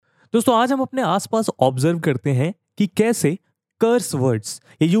दोस्तों आज हम अपने आसपास ऑब्जर्व करते हैं कि कैसे कर्स वर्ड्स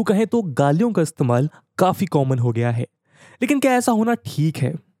या यूं कहें तो गालियों का इस्तेमाल काफी कॉमन हो गया है। लेकिन क्या ऐसा होना ठीक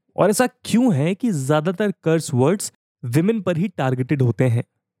है? और ऐसा क्यों है कि ज्यादातर कर्स वर्ड्स विमेन पर ही टारगेटेड होते हैं?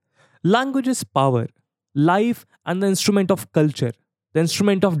 Language is power, life and the instrument of culture, the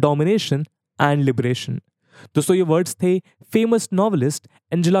instrument of domination and liberation. दोस्तों ये वर्ड्स थे फेमस नॉवेलिस्ट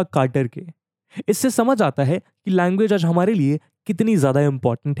एंजेला कार्टर के। इससे समझ आता है कि लैंग्वेज आज हमारे लिए कितनी ज्यादा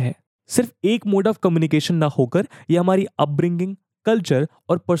इंपॉर्टेंट है। सिर्फ एक मोड ऑफ कम्युनिकेशन ना होकर यह हमारी अपब्रिंगिंग, कल्चर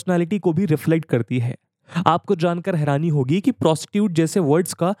और पर्सनालिटी को भी रिफ्लेक्ट करती है। आपको जानकर हैरानी होगी कि प्रोस्टिट्यूट जैसे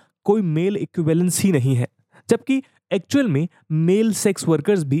वर्ड्स का कोई मेल इक्विवेलेंस ही नहीं है, जबकि एक्चुअल में मेल सेक्स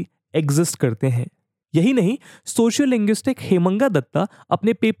वर्कर्स भी एग्जिस्ट करते हैं। यही नहीं, सोशियो लिंग्विस्टिक हेमंगा दत्ता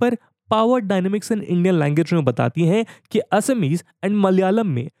अपने paper power dynamics in Indian language में बताती हैं कि असमीज एंड मलयालम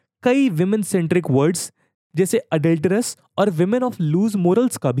में कई विमेन सेंट्रिक वर्ड्स जैसे अडल्टरस और विमेन ऑफ लूज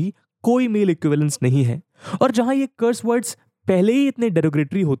मोरल्स का भी कोई मेल इक्विवेलेंस नहीं है। और जहां ये कर्स वर्ड्स पहले ही इतने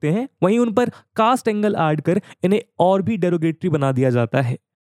डेरोगेटरी होते हैं, वहीं उन पर कास्ट एंगल ऐड कर इन्हें और भी डेरोगेटरी बना दिया जाता है।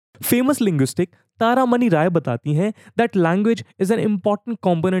 फेमस लिंग्विस्टिक तारामणि राय बताती हैं that language is an important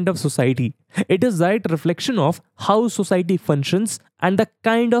component of society. It is direct reflection of how society functions and the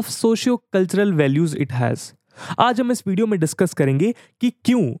kind of socio cultural values it has. आज हम इस वीडियो में डिस्कस करेंगे कि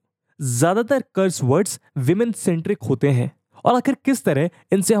क्यों ज्यादातर कर्स वर्ड्स विमेन सेंट्रिक होते हैं और आखिर किस तरह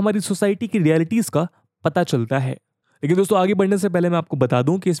इनसे हमारी सोसाइटी की रियलिटीज का पता चलता है। लेकिन दोस्तों आगे बढ़ने से पहले मैं आपको बता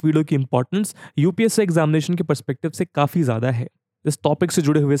दूं कि इस वीडियो की इंपॉर्टेंस यूपीएससी एग्जामिनेशन के पर्सपेक्टिव से काफी ज्यादा है। इस टॉपिक से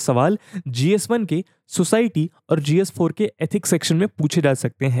जुड़े हुए सवाल GS1 के सोसाइटी और GS4 के एथिक्स सेक्शन में पूछे जा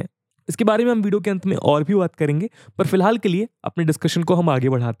सकते हैं। इसके बारे में हम वीडियो के अंत में और भी बात करेंगे, पर फिलहाल के लिए अपने डिस्कशन को हम आगे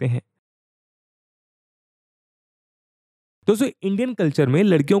बढ़ाते हैं। दोस्तों इंडियन कल्चर में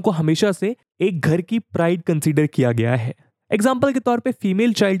लड़कियों को हमेशा से एक घर की प्राइड कंसीडर किया गया है। एग्जाम्पल के तौर पे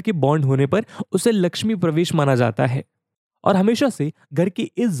फीमेल चाइल्ड के बॉर्न होने पर उसे लक्ष्मी प्रवेश माना जाता है और हमेशा से घर की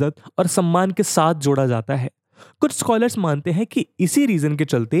इज्जत और सम्मान के साथ जोड़ा जाता है। कुछ स्कॉलर्स मानते हैं कि इसी रीजन के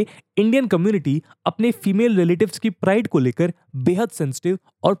चलते इंडियन कम्युनिटी अपने फीमेल रिलेटिव्स की प्राइड को लेकर बेहद सेंसिटिव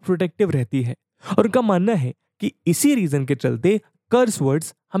और प्रोटेक्टिव रहती है। और उनका मानना है कि इसी रीजन के चलते कर्स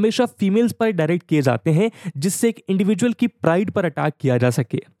वर्ड्स हमेशा फीमेल्स पर डायरेक्ट किए जाते हैं, जिससे एक इंडिविजुअल की प्राइड पर अटैक किया जा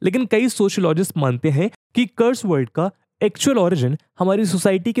सके। लेकिन कई सोशियोलॉजिस्ट मानते हैं कि कर्स वर्ड का एक्चुअल ओरिजिन हमारी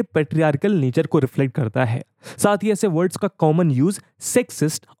सोसाइटी के पैट्रियार्कल नेचर को रिफ्लेक्ट करता है। साथ ही ऐसे वर्ड्स का कॉमन यूज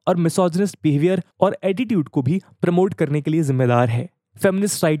सेक्सिस्ट और मिसोजिनिस्ट बिहेवियर और एटीट्यूड को भी प्रमोट करने के लिए जिम्मेदार है।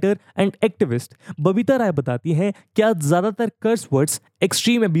 Feminist writer and activist Babita Rai बताती हैं कि आज ज्यादातर कर्स वर्ड्स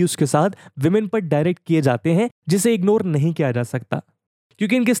एक्सट्रीम अब्यूज के साथ विमेन पर डायरेक्ट किए जाते हैं, जिसे इग्नोर नहीं किया जा सकता,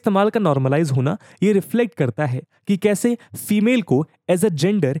 क्योंकि इनके इस्तेमाल का नॉर्मलाइज होना ये रिफ्लेक्ट करता है कि कैसे फीमेल को एज अ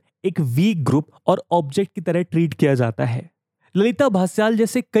जेंडर एक वीक ग्रुप और ऑब्जेक्ट की तरह ट्रीट किया जाता है। ललिता भास्याल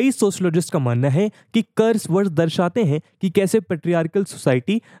जैसे कई सोशियोलॉजिस्ट का मानना है कि कर्स वर्ड्स दर्शाते हैं कि कैसे पैट्रियार्कल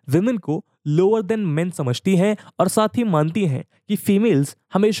सोसाइटी विमेन को लोअर देन मेन समझती है और साथ ही मानती है कि फीमेल्स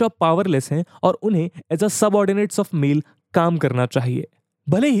हमेशा पावरलेस हैं और उन्हें as a subordinates of male काम करना चाहिए।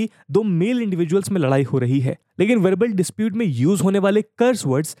 भले ही दो मेल इंडिविजुअल्स में लड़ाई हो रही है, लेकिन वर्बल डिस्प्यूट में यूज होने वाले कर्स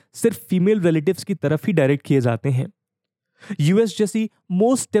वर्ड्स सिर्फ फीमेल रिलेटिव्स की तरफ ही डायरेक्ट किए जाते हैं। यूएस जैसी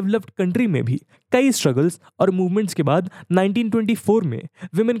मोस्ट डेवलप्ड कंट्री में भी कई स्ट्रगल्स और मूवमेंट्स के बाद 1924 में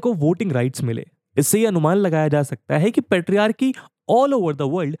विमेन को वोटिंग राइट्स मिले। इससे यह अनुमान लगाया जा सकता है कि patriarchy all over the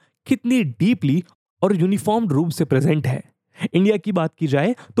world कितनी डीपली और यूनिफॉर्म रूप से प्रेजेंट है। इंडिया की बात की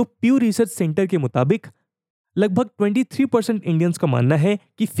जाए तो प्यू रिसर्च सेंटर के मुताबिक लगभग 23% इंडियंस का मानना है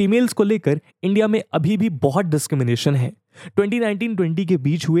कि फीमेल्स को लेकर इंडिया में अभी भी बहुत डिस्क्रिमिनेशन है। 2019-20 के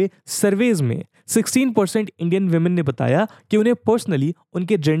बीच हुए सर्वेज में 16% इंडियन विमेन ने बताया कि उन्हें पर्सनली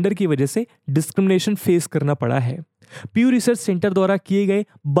उनके जेंडर की वजह से डिस्क्रिमिनेशन फेस करना पड़ा है। प्यू रिसर्च सेंटर द्वारा किए गए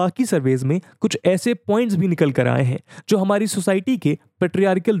बाकी सर्वेज में कुछ ऐसे पॉइंट्स भी निकल कर आए हैं जो हमारी सोसाइटी के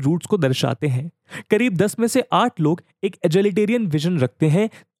पैट्रियार्कल रूट्स को दर्शाते हैं। करीब 10 में से 8 लोग एक एजलिटेरियन विजन रखते हैं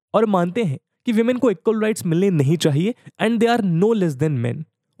और मानते हैं कि विमेन को इक्वल राइट्स मिलने नहीं चाहिए and they are no less than main.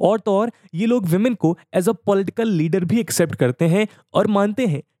 और तो और ये लोग विमेन को एज अ पॉलिटिकल लीडर भी एक्सेप्ट करते हैं और मानते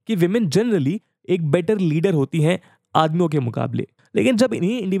हैं कि विमेन जनरली एक बेटर लीडर होती हैं आदमियों के मुकाबले। लेकिन जब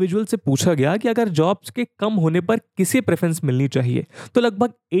इन्हीं इंडिविजुअल से पूछा गया कि अगर जॉब्स के कम होने पर किसे प्रेफरेंस मिलनी चाहिए, तो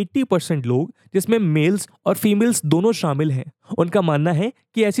लगभग 80% लोग, जिसमें मेल्स और फीमेल्स दोनों शामिल हैं, उनका मानना है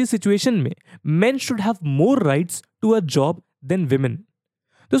कि ऐसी सिचुएशन में main should have more rights to a job then women.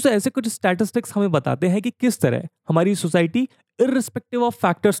 दोस्तों ऐसे कुछ स्टैटिस्टिक्स हमें बताते हैं कि किस तरह हमारी society irrespective of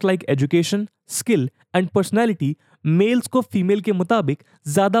factors like education, skill and personality mails को फीमेल के मुताबिक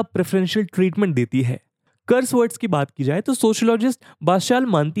ज्यादा प्रेफरेंशियल ट्रीटमेंट देती है। कर्स वर्ड्स की बात की जाए तो सोशियोलॉजिस्ट बाशाल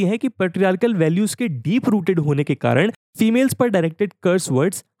मानती है कि पैट्रियार्कल वैल्यूज के डीप रूटेड होने के कारण फीमेल्स पर डायरेक्टेड कर्स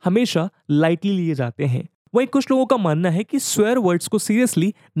वर्ड्स हमेशा लाइटली लिए जाते हैं। वहीं कुछ लोगों का मानना है कि स्वेयर वर्ड्स को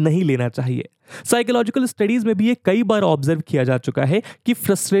सीरियसली नहीं लेना चाहिए। साइकोलॉजिकल स्टडीज में भी ये कई बार ऑब्जर्व किया जा चुका है कि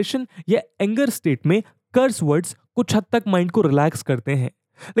फ्रस्ट्रेशन या एंगर स्टेट में कर्स वर्ड्स कुछ हद तक माइंड को रिलैक्स करते हैं।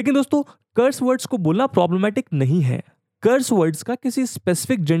 लेकिन दोस्तों, कर्स वर्ड्स को बोलना प्रॉब्लमेटिक नहीं है। कर्स वर्ड्स का किसी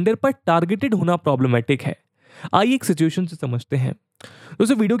स्पेसिफिक जेंडर पर टारगेटेड होना प्रॉब्लमेटिक है। आइए एक सिचुएशन से समझते हैं।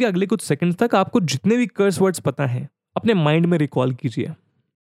 दोस्तों, वीडियो के अगले कुछ सेकंड्स तक आपको जितने भी कर्स वर्ड्स पता हैं अपने माइंड में रिकॉल कीजिए।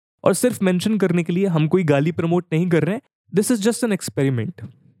 और सिर्फ मेंशन करने के लिए हम कोई गाली प्रमोट नहीं कर रहे हैं, this is just an experiment.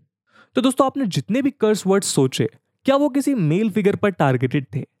 तो दोस्तों, आपने जितने भी कर्स वर्ड्स सोचे, क्या वो किसी मेल फिगर पर टारगेटेड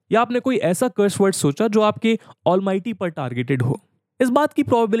थे, या आपने कोई ऐसा कर्स वर्ड सोचा जो आपके ऑलमाइटी पर टारगेटेड हो? इस बात की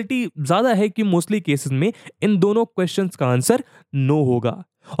प्रोबेबिलिटी ज्यादा है कि मोस्टली केसेस में इन दोनों क्वेश्चंस का आंसर नो होगा।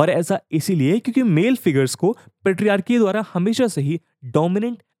 और ऐसा इसीलिए क्योंकि मेल फिगर्स को पैट्रियार्की द्वारा हमेशा से ही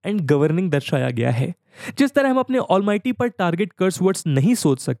डोमिनेंट एंड गवर्निंग दर्शाया गया है। जिस तरह हम अपने ऑलमाइटी पर टारगेट कर्स वर्ड्स नहीं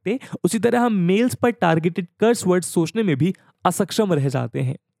सोच सकते, उसी तरह हम मेल्स पर टारगेटेड कर्स वर्ड्स सोचने में भी असक्षम रह जाते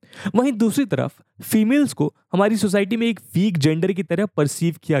हैं। वहीं दूसरी तरफ फीमेल्स को हमारी सोसाइटी में एक वीक जेंडर की तरह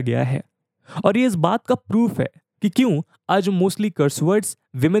परसीव किया गया है। और ये इस बात का प्रूफ है कि क्यों आज मोस्टली कर्स वर्ड्स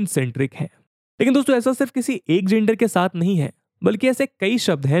विमेन सेंट्रिक हैं। लेकिन दोस्तों, ऐसा सिर्फ किसी एक जेंडर के साथ नहीं है, बल्कि ऐसे कई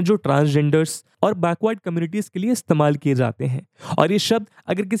शब्द हैं जो ट्रांसजेंडर्स और बैकवर्ड कम्युनिटीज के लिए इस्तेमाल किए जाते हैं। और ये शब्द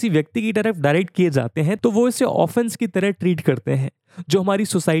अगर किसी व्यक्ति की तरफ डायरेक्ट किए जाते हैं तो वो इसे ऑफेंस की तरह ट्रीट करते हैं, जो हमारी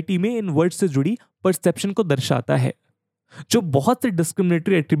सोसाइटी में इन वर्ड से जुड़ी परसेप्शन को दर्शाता है, जो बहुत से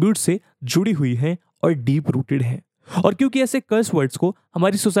डिस्क्रिमिनेटरी एट्रीब्यूट से जुड़ी हुई हैं और डीप रूटेड हैं। और क्योंकि ऐसे कर्स वर्ड्स को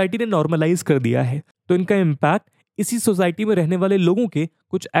हमारी सोसाइटी ने नॉर्मलाइज कर दिया है, तो इनका इम्पैक्ट इसी सोसाइटी में रहने वाले लोगों के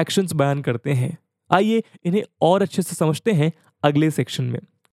कुछ एक्शंस बयान करते हैं। आइए इन्हें और अच्छे से समझते हैं अगले सेक्शन में।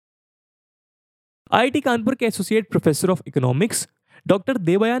 आईआईटी कानपुर के associate professor of economics doctor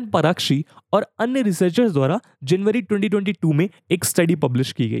देवयान पराक्षी और अन्य रिसर्चर्स द्वारा जनवरी 2022 में एक स्टडी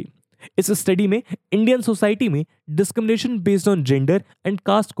पब्लिश की गई। इस स्टडी में इंडियन सोसाइटी में discrimination based on gender and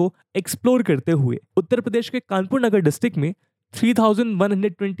cast को एक्सप्लोर करते हुए उत्तर प्रदेश के कानपुर नगर डिस्ट्रिक्ट में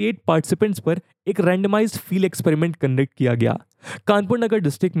 3128 पार्टिसिपेंट्स पर एक रैंडमाइज्ड फील्ड एक्सपेरिमेंट कंडक्ट किया गया। कानपुर नगर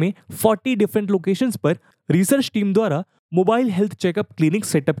डिस्ट्रिक्ट में 40 डिफरेंट लोकेशंस पर रिसर्च टीम द्वारा mobile health checkup clinic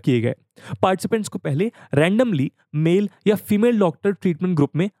setup किए गए। पार्टिसिपेंट्स को पहले रैंडमली मेल या फीमेल डॉक्टर ट्रीटमेंट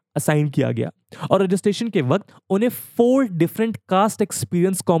ग्रुप में असाइन किया गया और रजिस्ट्रेशन के वक्त उन्हें 4 डिफरेंट कास्ट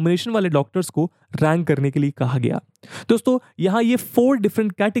एक्सपीरियंस कॉम्बिनेशन वाले डॉक्टर्स को रैंक करने के लिए कहा गया। दोस्तों, यहाँ ये 4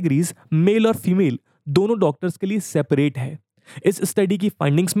 डिफरेंट कैटेगरीज मेल और फीमेल दोनों डॉक्टर्स के लिए सेपरेट है। इस स्टडी की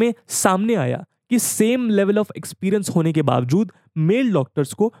फाइंडिंग्स में सामने आया कि सेम लेवल ऑफ एक्सपीरियंस होने के बावजूद मेल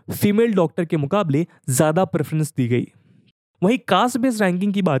डॉक्टर्स को फीमेल डॉक्टर के मुकाबले ज्यादा प्रेफरेंस दी गई। वहीं कास्ट बेस्ड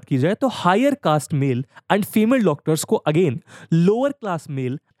रैंकिंग की बात की जाए तो higher cast male and female doctors को again lower class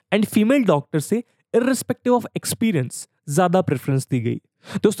male and female doctor से इररिस्पेक्टिव ऑफ एक्सपीरियंस ज्यादा प्रेफरेंस दी गई।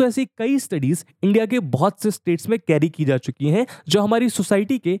 दोस्तों, ऐसी कई स्टडीज इंडिया के बहुत से स्टेट्स में कैरी की जा चुकी हैं जो हमारी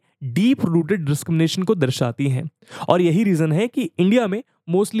सोसाइटी के डीप रूटेड डिस्क्रिमिनेशन को दर्शाती हैं। और यही रीजन है कि इंडिया में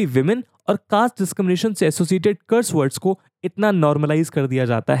मोस्टली विमेन और कास्ट डिस्क्रिमिनेशन से एसोसिएटेड कर्स वर्ड्स को इतना नॉर्मलाइज कर दिया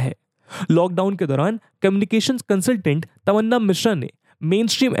जाता है। लॉकडाउन के दौरान कम्युनिकेशंस कंसल्टेंट तमन्ना मिश्रा ने मेन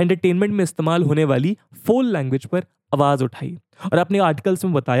स्ट्रीम एंटरटेनमेंट में इस्तेमाल होने वाली फोल लैंग्वेज पर आवाज उठाई और अपने आर्टिकल्स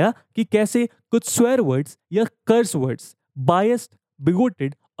में बताया कि कैसे कुछ स्वेयर वर्ड्स या कर्स वर्ड्स बायस्ड,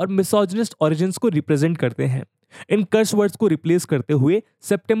 बिगोटेड और मिसोजिनिस्ट ओरिजिन्स को रिप्रेजेंट करते हैं। इन कर्स वर्ड्स को रिप्लेस करते हुए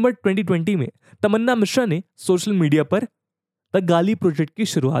सितंबर 2020 में तमन्ना मिश्रा ने सोशल मीडिया पर द गाली प्रोजेक्ट की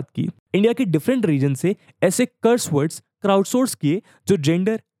शुरुआत की। इंडिया के डिफरेंट रीजन से ऐसे कर्स वर्ड्स क्राउडसोर्स किए जो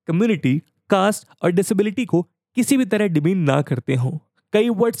जेंडर, कम्युनिटी, कास्ट और डिसेबिलिटी को किसी भी तरह डिमीन ना करते हों। कई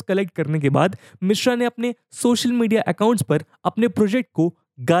वर्ड्स कलेक्ट करने के बाद मिश्रा ने अपने सोशल मीडिया अकाउंट्स पर अपने प्रोजेक्ट को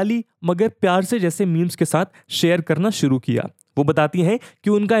गाली मगर प्यार से जैसे मीम्स के साथ शेयर करना शुरू किया। वो बताती हैं कि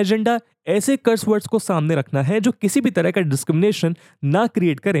उनका एजेंडा ऐसे कर्स वर्ड्स को सामने रखना है जो किसी भी तरह का डिस्क्रिमिनेशन ना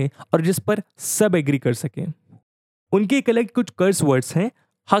क्रिएट करें और जिस पर सब एग्री कर सकें। उनके कलेक्ट कुछ कर्स वर्ड्स हैं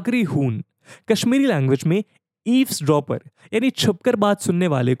हकरी हून, कश्मीरी लैंग्वेज में ईव्स ड्रॉपर यानी छुपकर बात सुनने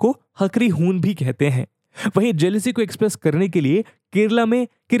वाले को हकरी हून भी कहते हैं। वहीं जेलसी को एक्सप्रेस करने के लिए केरला में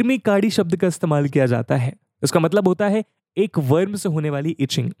किरमी काड़ी शब्द का इस्तेमाल किया जाता है। इसका मतलब होता है एक वर्म से होने वाली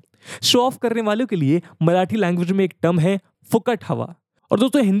इचिंग। शो ऑफ करने वालों के लिए मराठी लैंग्वेज में एक टर्म है फुकट हवा। और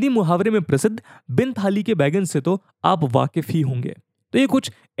दोस्तों, हिंदी मुहावरे में प्रसिद्ध बिन थाली के बैगन से तो आप वाकिफ ही होंगे। तो ये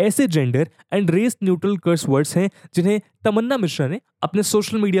कुछ ऐसे gender and race neutral curse words हैं जिन्हें तमन्ना मिश्रा ने अपने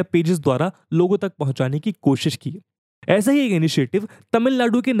सोशल मीडिया पेजेस द्वारा लोगों तक पहुंचाने की कोशिश की। ऐसा ही एक इनिशिएटिव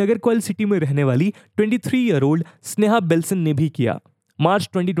तमिलनाडु के नगरकोइल सिटी में रहने वाली 23 ईयर ओल्ड स्नेहा बेल्सन ने भी किया। मार्च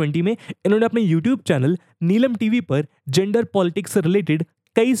 2020 में इन्होंने अपने यूट्यूब चैनल नीलम टीवी पर जेंडर पॉलिटिक्स से रिलेटेड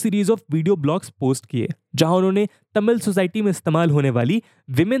कई series of video blogs post किए, जहां उन्होंने तमिल सोसाइटी में इस्तेमाल होने वाली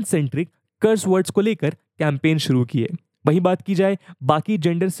विमेन सेंट्रिक कर्स वर्ड्स को लेकर कैंपेन शुरू किए। वहीं बात की जाए बाकी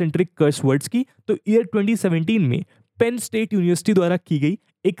जेंडर सेंट्रिक कर्स वर्ड्स की, तो ईयर 2017 में पेन स्टेट यूनिवर्सिटी द्वारा की गई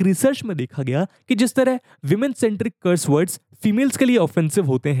एक रिसर्च में देखा गया कि जिस तरह women centric curse words females के लिए ऑफेंसिव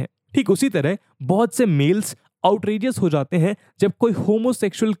होते हैं, ठीक उसी तरह बहुत से मेल्स आउटरेजियस हो जाते हैं जब कोई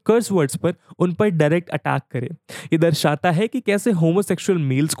होमोसेक्सुअल कर्स वर्ड्स पर उन पर डायरेक्ट अटैक करे। ये दर्शाता है कि कैसे होमोसेक्सुअल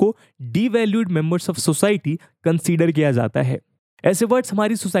मेल्स को devalued members of society consider किया जाता है। ऐसे वर्ड्स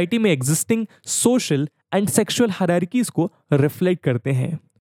हमारी सोसाइटी में existing social and sexual hierarchies को रिफ्लेक्ट करते हैं।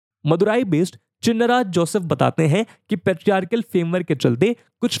 मदुराई बेस्ड चिन्नराज जोसेफ बताते हैं कि पैट्रियार्कल फ्रेमवर्क के चलते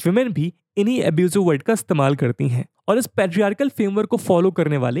कुछ विमेन भी इन्हीं एब्यूजिव वर्ड का इस्तेमाल करती हैं, और इस पैट्रियार्कल फ्रेमवर्क को फॉलो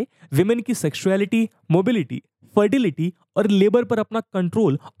करने वाले विमेन की सेक्सुअलिटी, मोबिलिटी, फर्टिलिटी और लेबर पर अपना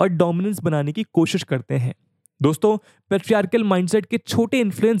कंट्रोल और डोमिनेंस बनाने की कोशिश करते हैं। दोस्तों, पैट्रियार्कल माइंडसेट के छोटे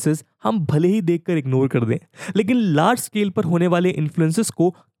इन्फ्लुएंसेस हम भले ही देखकर इग्नोर कर दें, लेकिन लार्ज स्केल पर होने वाले इन्फ्लुएंसेस को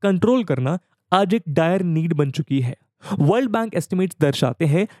कंट्रोल करना आज एक डायर नीड बन चुकी है। वर्ल्ड बैंक एस्टिमेट्स दर्शाते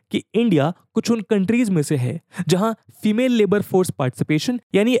हैं कि इंडिया कुछ उन कंट्रीज में से है जहां फीमेल लेबर फोर्स पार्टिसिपेशन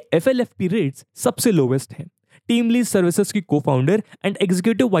यानी FLFP रेट्स सबसे लोवेस्ट हैं। टीम लीज सर्विसेज की co-founder and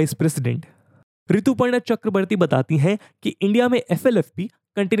executive vice president Rituparna Chakraborty बताती हैं कि इंडिया में FLFP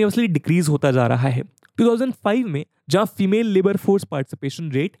कंटिन्यूअसली डिक्रीज होता जा रहा है। 2005 में जहां female labour force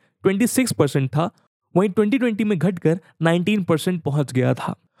participation rate 26% था, वहीं 2020 में घटकर 19% पहुंच गया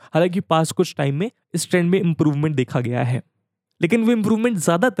था। हालांकि पास कुछ टाइम में इस ट्रेंड में इंप्रूवमेंट देखा गया है, लेकिन वो इंप्रूवमेंट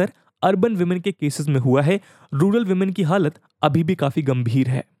ज्यादातर अर्बन विमेन के केसेस में हुआ है। रूरल विमेन की हालत अभी भी काफी गंभीर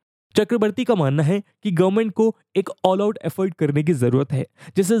है। चक्रवर्ती का मानना है कि गवर्नमेंट को एक ऑल आउट एफर्ट करने की जरूरत है,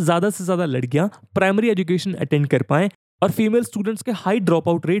 जिससे ज्यादा से ज्यादा लड़कियां प्राइमरी एजुकेशन अटेंड कर पाएं और फीमेल स्टूडेंट्स के हाई ड्रॉप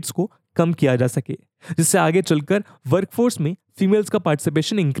आउट रेट्स को कम किया जा सके, जिससे आगे चलकर वर्कफोर्स में फीमेल्स का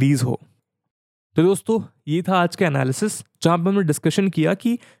पार्टिसिपेशन इंक्रीज हो। तो दोस्तों, ये था आज का एनालिसिस, जहां पर हमने डिस्कशन किया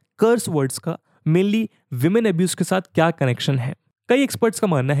कि कर्स वर्ड्स का मेनली विमेन अब्यूज के साथ क्या कनेक्शन है। कई एक्सपर्ट्स का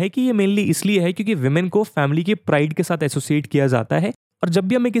मानना है कि ये मेनली इसलिए है क्योंकि विमेन को फैमिली के प्राइड के साथ एसोसिएट किया जाता है, और जब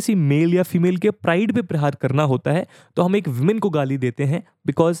भी हमें किसी मेल या फीमेल के प्राइड पे प्रहार करना होता है तो हम एक विमेन को गाली देते हैं,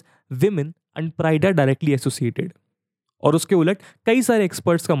 because women and pride are directly associated. और उसके उलट कई सारे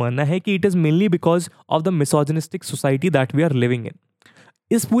एक्सपर्ट्स का मानना है कि it is mainly because of the misogynistic society that we are living in.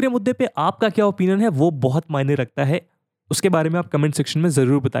 इस पूरे मुद्दे पे आपका क्या ओपिनियन है वो बहुत मायने रखता है, उसके बारे में आप कमेंट सेक्शन में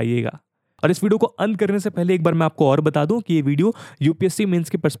जरूर बताइएगा। और इस वीडियो को अंत करने से पहले एक बार मैं आपको और बता दूं कि ये वीडियो यूपीएससी मेंस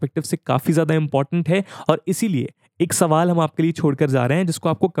के पर्सपेक्टिव से काफी ज्यादा इंपॉर्टेंट है, और इसीलिए एक सवाल हम आपके लिए छोड़कर जा रहे हैं जिसको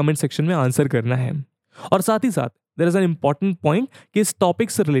आपको कमेंट सेक्शन में आंसर करना है। और साथ ही साथ there is an important point कि इस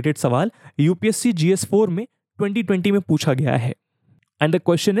टॉपिक से रिलेटेड सवाल यूपीएससी GS4 में 2020 में पूछा गया है, and the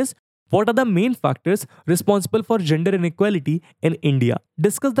question is what are the main factors responsible for gender inequality in India?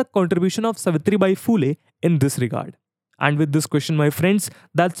 Discuss the contribution of Savitribai Phule in this regard. And with this question, my friends,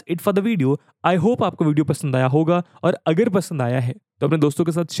 that's it for the video. I hope आपको video पसंद आया होगा, और अगर पसंद आया है तो अपने दोस्तों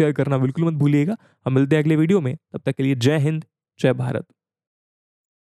के साथ शेयर करना बिल्कुल मत भूलिएगा। हम मिलते हैं अगले वीडियो में, तब तक के लिए जय हिंद, जय भारत।